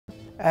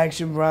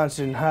Action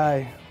Bronson,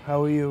 hi,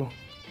 how are you?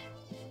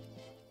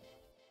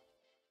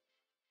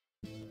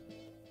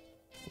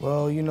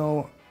 Well, you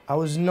know, I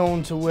was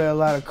known to wear a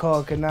lot of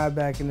Karmaloop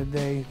back in the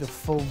day, the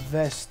full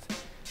vest.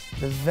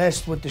 The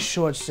vest with the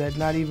short set,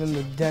 not even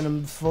the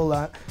denim full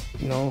on.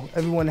 You know,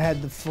 everyone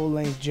had the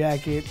full-length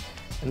jacket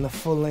and the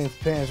full-length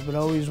pants, but I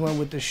always went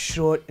with the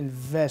short and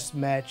vest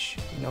match.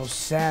 You know,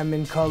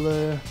 salmon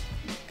color,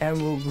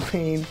 emerald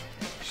green,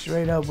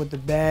 straight up with the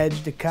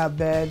badge, the cop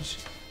badge.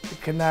 The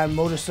Canard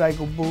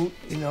motorcycle boot,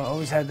 you know, I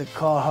always had the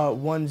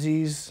Carhartt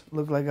onesies.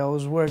 Looked like I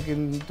was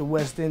working the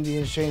West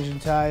Indians changing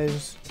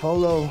tires.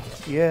 Polo,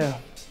 yeah,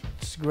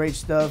 it's great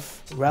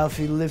stuff.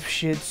 Ralphie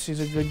Lifshitz, he's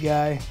a good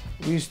guy.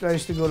 I used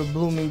to go to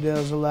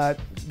Bloomingdale's a lot,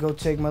 go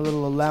take my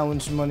little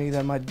allowance money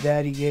that my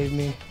daddy gave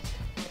me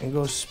and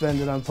go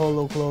spend it on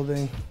polo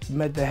clothing.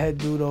 Met the head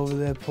dude over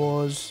there,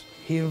 pause.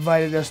 He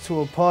invited us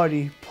to a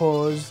party,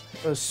 pause,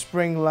 a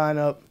spring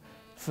lineup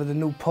for the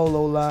new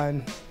polo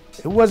line.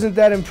 It wasn't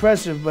that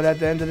impressive, but at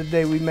the end of the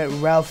day, we met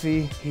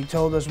Ralphie. He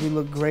told us we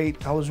looked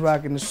great. I was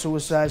rocking the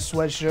Suicide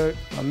sweatshirt.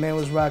 My man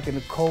was rocking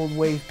the Cold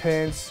Wave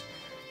pants.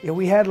 Yeah,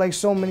 we had like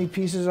so many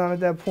pieces on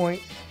at that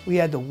point. We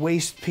had the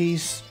waist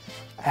piece.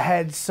 I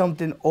had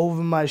something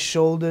over my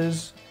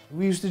shoulders.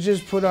 We used to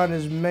just put on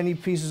as many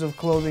pieces of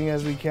clothing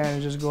as we can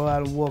and just go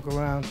out and walk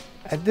around.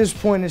 At this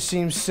point, it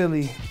seems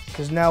silly,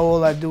 because now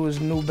all I do is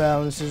New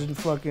Balances and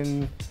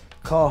fucking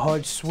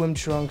Carhartt swim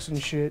trunks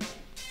and shit.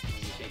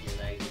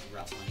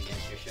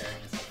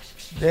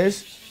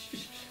 This?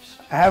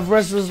 I have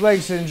restless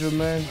leg syndrome,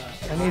 man.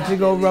 I need to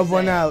go rub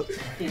one out.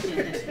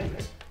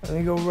 Let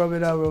me go rub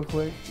it out real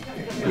quick.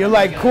 You're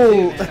like,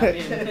 cool.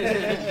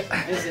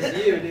 This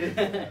is you,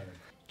 dude.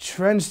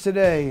 Trends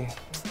today.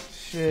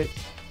 Shit.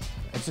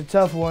 It's a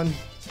tough one.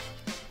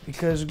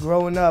 Because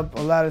growing up,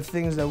 a lot of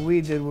things that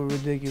we did were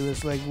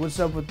ridiculous. Like,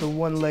 what's up with the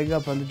one leg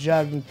up on the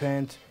jogging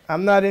pant?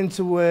 I'm not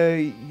into where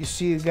you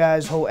see a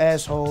guy's whole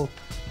asshole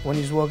when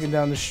he's walking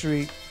down the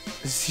street.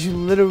 You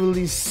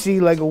literally see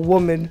like a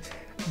woman,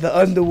 the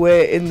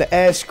underwear in the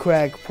ass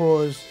crack,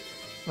 pause.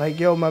 Like,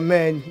 yo, my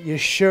man, your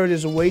shirt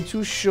is way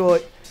too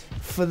short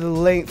for the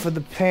length, for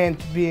the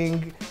pant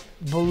being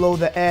below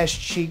the ass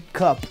cheek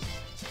cup.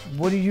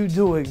 What are you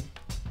doing?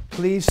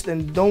 Please,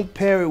 and don't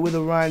pair it with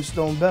a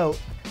rhinestone belt.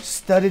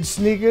 Studded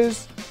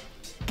sneakers?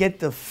 Get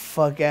the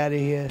fuck out of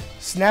here.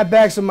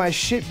 Snapbacks are my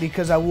shit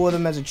because I wore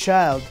them as a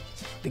child.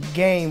 The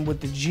Game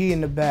with the G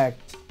in the back.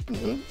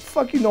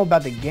 Fuck you know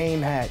about the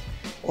Game hat?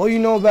 All you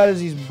know about is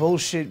these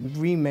bullshit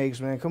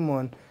remakes, man. Come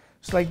on.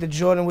 It's like the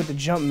Jordan with the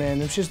Jumpman.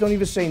 Them shits don't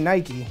even say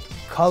Nike.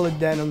 Colored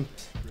denim.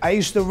 I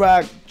used to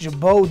rock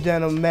Jabot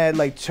denim, mad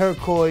like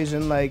turquoise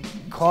and like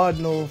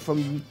cardinal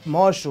from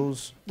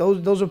Marshalls.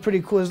 Those are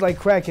pretty cool. It's like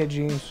crackhead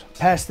jeans.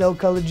 Pastel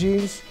colored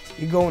jeans,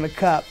 you going to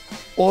cop.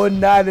 Or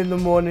 9 in the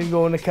morning,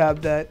 going to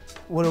cop that.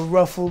 With a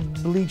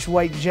ruffled bleach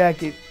white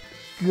jacket.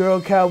 Girl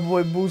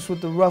cowboy boots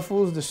with the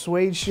ruffles, the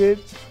suede shit.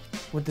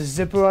 With the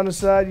zipper on the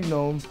side, you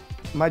know.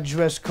 My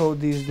dress code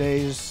these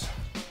days,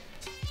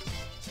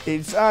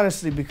 it's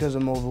honestly because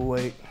I'm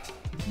overweight.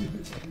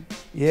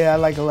 Yeah, I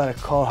like a lot of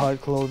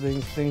Carhartt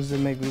clothing, things that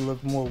make me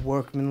look more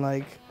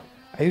workmanlike.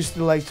 I used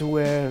to like to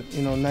wear,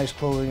 you know, nice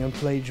clothing and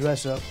play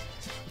dress up,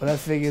 but I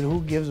figured who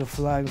gives a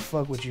flying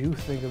fuck what you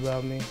think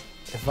about me?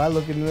 If I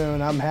look in the mirror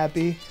and I'm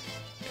happy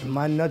and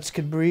my nuts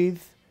could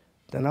breathe,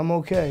 then I'm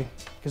okay.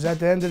 Because at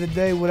the end of the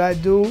day, what I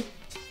do,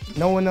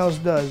 no one else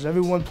does.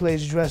 Everyone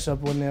plays dress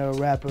up when they're a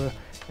rapper.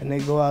 And they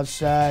go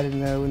outside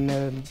and they're in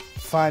their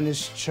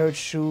finest church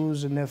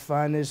shoes and their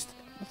finest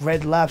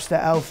Red Lobster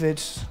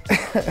outfits.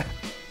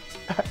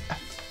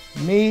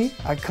 Me,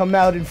 I come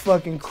out in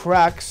fucking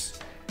Crocs,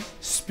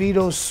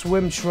 Speedo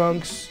swim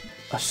trunks,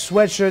 a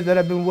sweatshirt that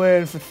I've been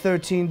wearing for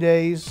 13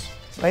 days.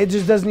 Like, it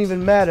just doesn't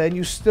even matter, and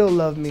you still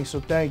love me, so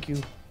thank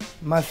you.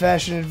 My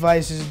fashion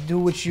advice is do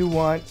what you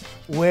want,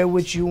 wear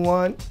what you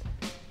want.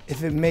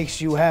 If it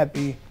makes you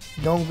happy,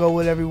 don't go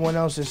with everyone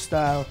else's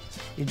style.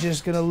 You're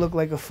just gonna look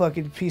like a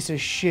fucking piece of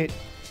shit,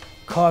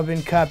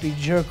 carbon copy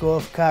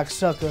jerk-off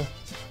cocksucker,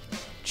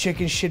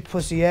 chicken shit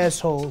pussy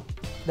asshole.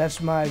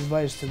 That's my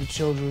advice to the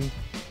children.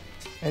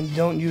 And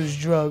don't use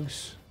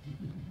drugs,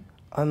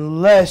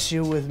 unless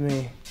you're with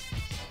me.